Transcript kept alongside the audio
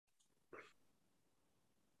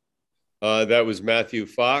That was Matthew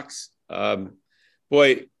Fox.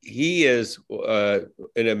 Boy, he is an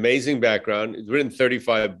amazing background. He's written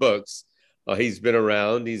 35 books. He's been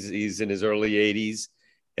around. He's in his early 80s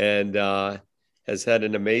and has had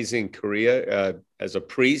an amazing career as a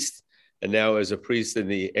priest and now as a priest in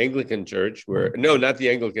the Anglican Church, where, no, not the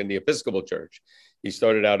Anglican, the Episcopal Church. He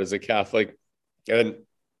started out as a Catholic. And,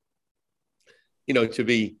 to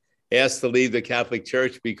be asked to leave the Catholic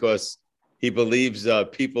Church because he believes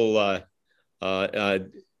people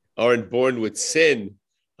aren't born with sin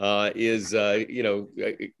is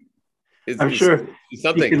I'm sure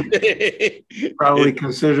something. Probably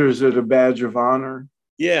considers it a badge of honor.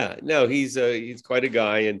 Yeah, no, he's quite a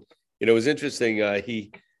guy, and it was interesting.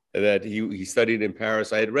 He studied in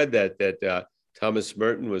Paris. I had read that Thomas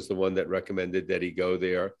Merton was the one that recommended that he go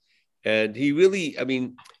there, and he really, I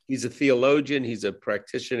mean, he's a theologian. He's a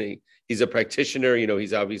practitioner. He's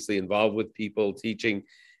obviously involved with people teaching,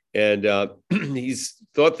 and he's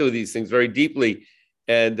thought through these things very deeply,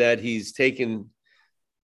 and that he's taken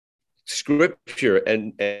scripture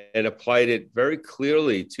and applied it very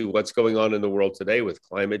clearly to what's going on in the world today with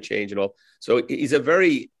climate change and all. So he's a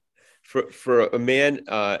very, for a man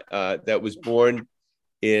that was born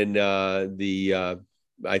in I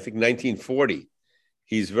think 1940,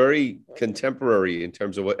 he's very contemporary in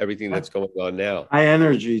terms of everything that's going on now. High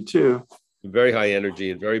energy too. Very high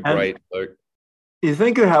energy and very bright. You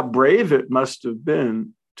think of how brave it must have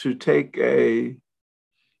been to take a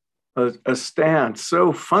stance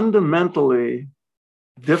so fundamentally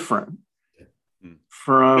different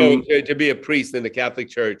from to be a priest in the Catholic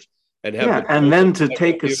Church and have and then to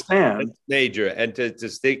take a stand major and to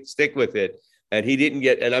stick with it. And he didn't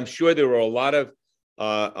get, and I'm sure there were a lot of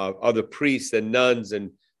other priests and nuns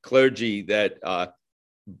and clergy that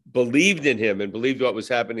believed in him and believed what was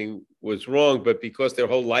happening was wrong, but because their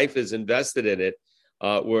whole life is invested in it,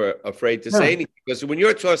 were afraid to say anything. Because when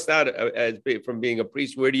you're tossed out from being a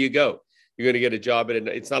priest, where do you go? You're going to get a job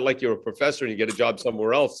it's not like you're a professor and you get a job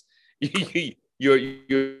somewhere else.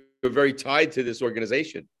 You're very tied to this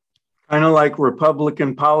organization. Kind of like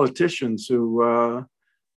Republican politicians who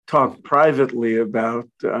talk privately about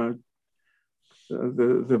the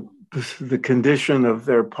condition of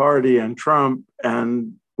their party and Trump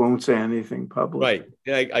and won't say anything publicly. Right.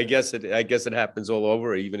 Yeah, I guess it happens all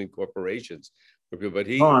over, even in corporations. But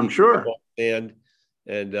I'm sure. And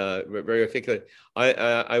very articulate.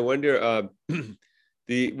 I wonder.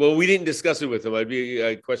 We didn't discuss it with him. I'd be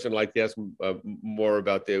a question I'd like to ask him more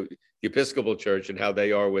about the Episcopal Church and how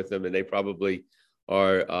they are with them, and they probably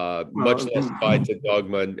are much less tied to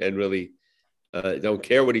dogma and really don't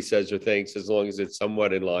care what he says or thinks as long as it's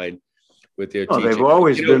somewhat in line with their teaching. They've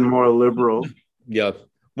always been more liberal. Yeah.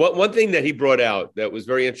 One thing that he brought out that was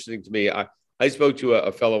very interesting to me. I spoke to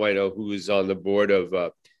a fellow I know who is on the board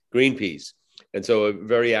of Greenpeace, and so a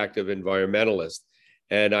very active environmentalist.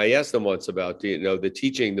 And I asked him once about the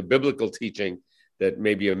teaching, the biblical teaching that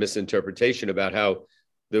may be a misinterpretation about how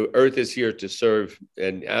the earth is here to serve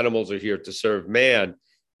and animals are here to serve man,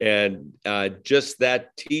 and just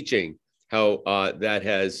that teaching, how that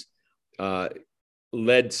has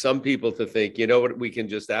led some people to think, we can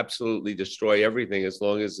just absolutely destroy everything as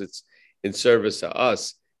long as it's in service to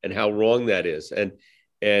us, and how wrong that is. And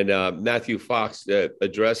Matthew Fox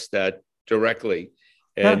addressed that directly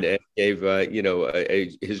and gave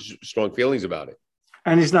his strong feelings about it.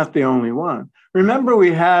 And he's not the only one. Remember,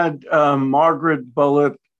 we had Margaret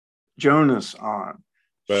Bullitt Jonas on.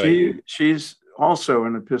 Right. She's also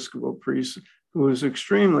an Episcopal priest who is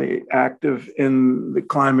extremely active in the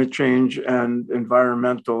climate change and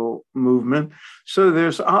environmental movement. So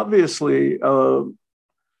there's obviously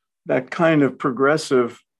that kind of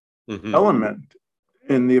progressive element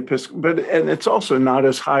in the Episcopal, and it's also not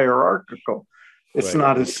as hierarchical. It's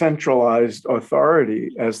not a centralized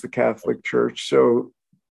authority as the Catholic Church. So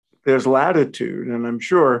there's latitude. And I'm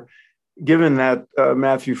sure, given that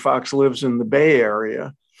Matthew Fox lives in the Bay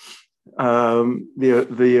Area,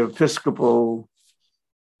 the Episcopal,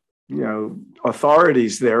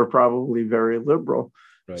 authorities there are probably very liberal.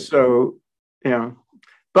 Right. So,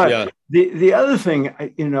 but the other thing,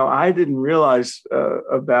 I didn't realize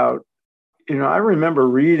about, I remember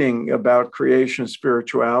reading about creation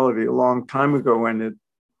spirituality a long time ago when it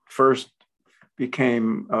first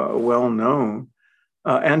became well known,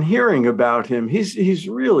 and hearing about him. He's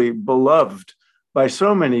really beloved by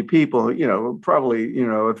so many people. Probably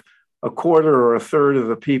a quarter or a third of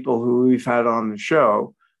the people who we've had on the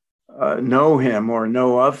show know him or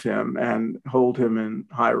know of him and hold him in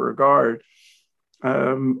high regard.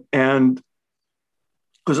 And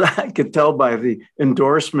because I could tell by the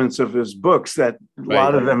endorsements of his books that a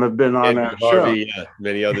lot of them have been on Andrew our Harvey, show. yeah,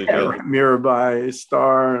 many others, Mirabai,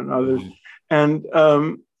 Starr, and others, and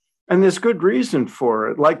there's good reason for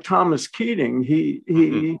it. Like Thomas Keating,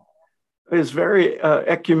 he is very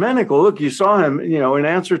ecumenical. Look, you saw him, in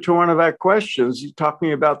answer to one of our questions, he's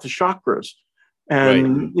talking about the chakras,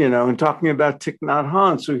 and and talking about Thich Nhat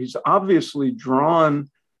Hanh. So he's obviously drawn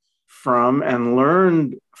from and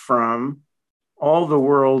learned from all the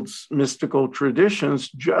world's mystical traditions,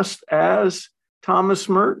 just as Thomas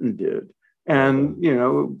Merton did. And,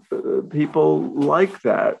 people like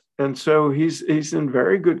that. And so he's in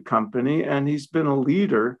very good company, and he's been a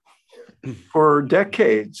leader for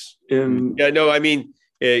decades. Growing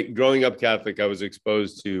up Catholic, I was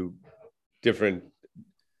exposed to different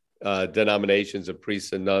denominations of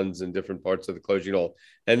priests and nuns in different parts of the clergy and all.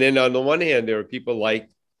 And then on the one hand, there are people like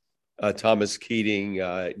Thomas Keating,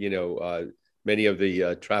 many of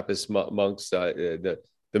the Trappist monks, the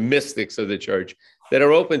mystics of the church that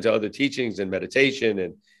are open to other teachings and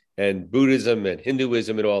meditation and Buddhism and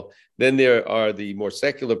Hinduism and all. Then there are the more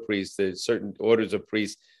secular priests, there's certain orders of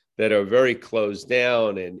priests that are very closed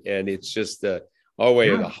down, and it's just our way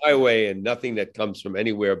or the highway, and nothing that comes from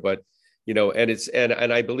anywhere. But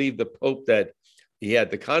and I believe the Pope that he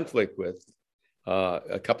had the conflict with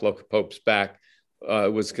a couple of popes back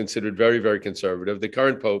was considered very, very conservative. The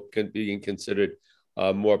current Pope being considered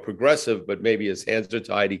more progressive, but maybe his hands are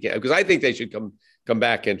tied. He can't, because I think they should come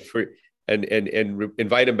back and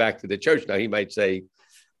invite him back to the church. Now he might say,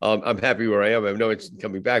 "I'm happy where I am. I have no interest in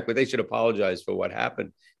coming back," but they should apologize for what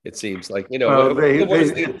happened. It seems like they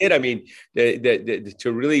did. I mean,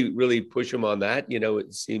 to really, really push him on that.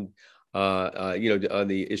 It seemed on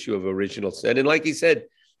the issue of original sin, and like he said,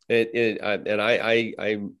 I'm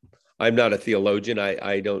not a theologian.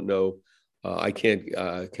 I don't know. I can't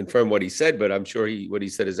confirm what he said, but I'm sure what he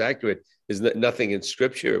said is accurate. There's nothing in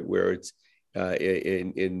Scripture where it's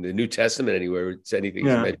in the New Testament anywhere it's anything.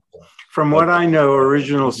 Yeah. From what I know,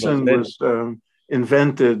 original sin was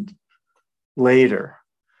invented later.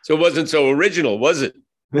 So it wasn't so original, was it?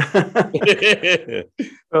 Well,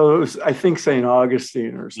 it was, I think, St.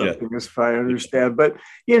 Augustine or something, if I understand. But,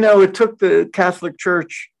 it took the Catholic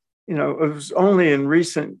Church, it was only in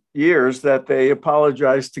recent years that they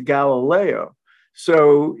apologized to Galileo.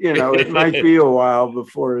 So, it might be a while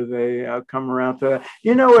before they come around to that.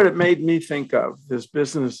 You know what it made me think of? This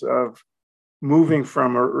business of moving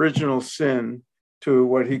from original sin to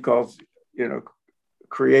what he calls,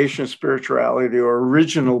 creation spirituality or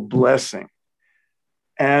original blessing.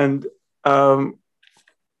 And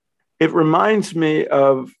it reminds me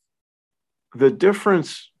of the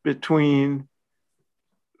difference between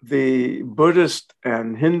the Buddhist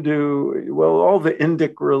and Hindu, all the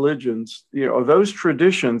Indic religions, those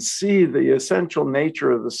traditions see the essential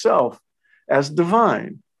nature of the self as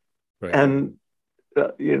divine, and,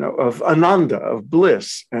 of ananda, of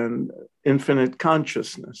bliss and infinite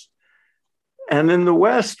consciousness. And in the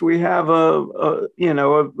West, we have a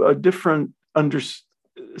different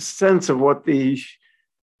sense of what the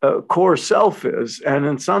core self is. And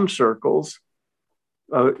in some circles,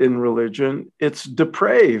 in religion, it's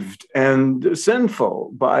depraved and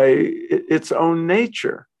sinful by its own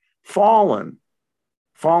nature, fallen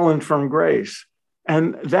from grace.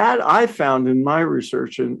 And that I found in my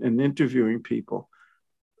research and interviewing people.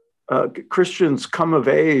 Christians come of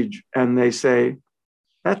age and they say,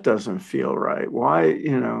 that doesn't feel right. Why,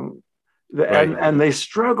 and they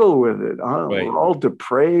struggle with it. We're all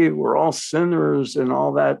depraved, we're all sinners, and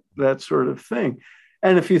all that sort of thing.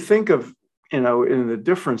 And if you think of, in the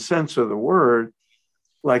different sense of the word,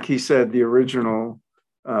 like he said, the original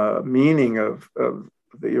meaning of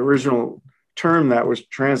the original term that was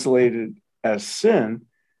translated as sin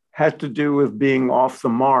had to do with being off the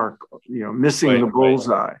mark, missing the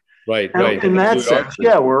bullseye. Right. In that sense,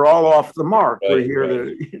 we're all off the mark. We're here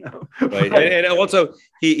to, Right. And also,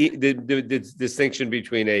 the distinction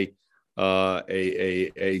between a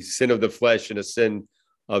sin of the flesh and a sin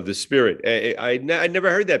of the spirit. I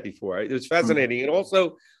never heard that before. It was fascinating, and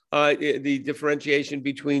also the differentiation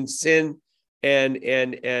between sin and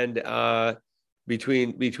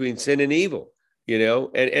between sin and evil.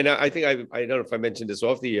 And I think I don't know if I mentioned this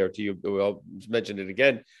off the air to you, but I'll mention it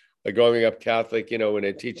again. Growing up Catholic, when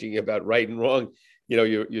they're teaching about right and wrong,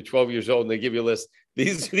 you're 12 years old and they give you a list.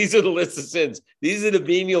 These are the list of sins. These are the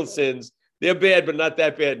venial sins. They're bad, but not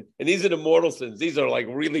that bad. And these are the mortal sins. These are like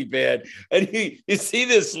really bad. And you see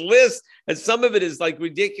this list, and some of it is like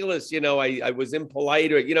ridiculous. I was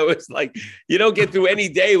impolite, or, it's like you don't get through any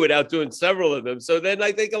day without doing several of them. So then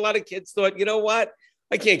I think a lot of kids thought, you know what?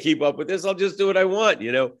 I can't keep up with this. I'll just do what I want,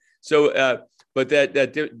 So but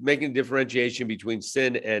making a differentiation between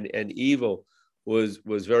sin and evil was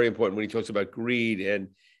very important when he talks about greed, and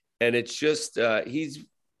it's just he's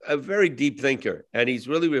a very deep thinker, and he's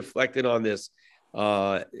really reflected on this.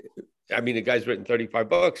 I mean, the guy's written 35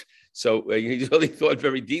 books, so he's really thought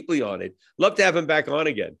very deeply on it. Love to have him back on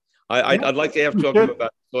again. I'd like to talk to him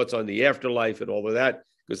about thoughts on the afterlife and all of that,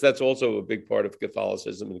 because that's also a big part of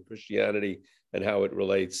Catholicism and Christianity and how it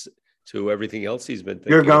relates to everything else he's been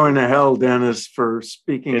thinking. You're going to hell, Dennis, for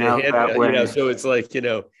speaking out that way. Yeah, so it's like,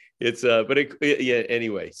 it's,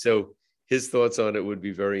 anyway, so his thoughts on it would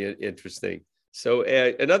be very interesting. So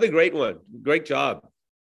another great one. Great job.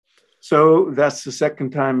 So that's the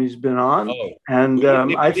second time he's been on. Oh, and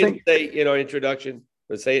I think say in our introduction,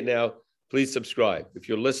 let's say it now. Please subscribe if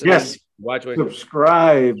you're listening. Yes, watch.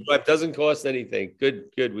 Subscribe. It doesn't cost anything. Good.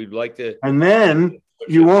 We'd like to. And then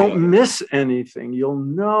you won't miss anything. You'll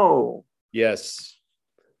know. Yes,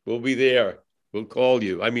 we'll be there. We'll call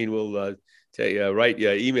you. I mean, we'll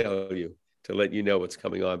email you to let you know what's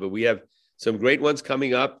coming on. But we have some great ones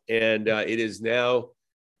coming up, and it is now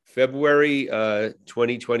February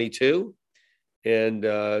 2022, and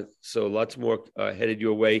so lots more headed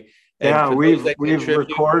your way. And yeah, we've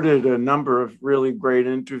recorded a number of really great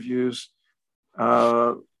interviews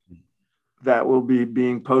that will be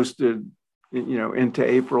being posted, into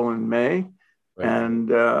April and May. Right. And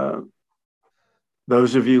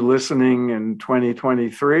those of you listening in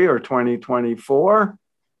 2023 or 2024,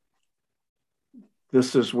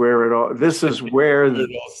 this is where it all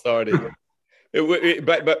started.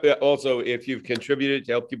 But also, if you've contributed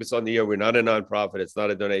to help keep us on the air, we're not a nonprofit. It's not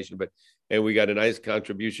a donation, and we got a nice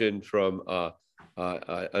contribution from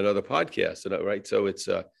another podcast, right? So it's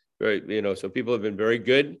very, so people have been very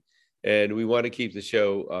good, and we want to keep the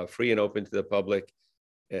show free and open to the public,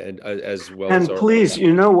 and as well. And please,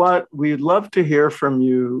 you know what? We'd love to hear from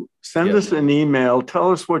you. Send us an email.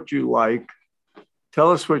 Tell us what you like.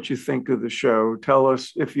 Tell us what you think of the show. Tell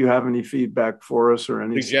us if you have any feedback for us or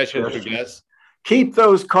any suggestions for guests. Keep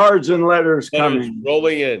those cards and letters coming.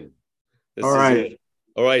 Rolling in. All right.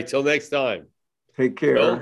 All right. Till next time. Take care.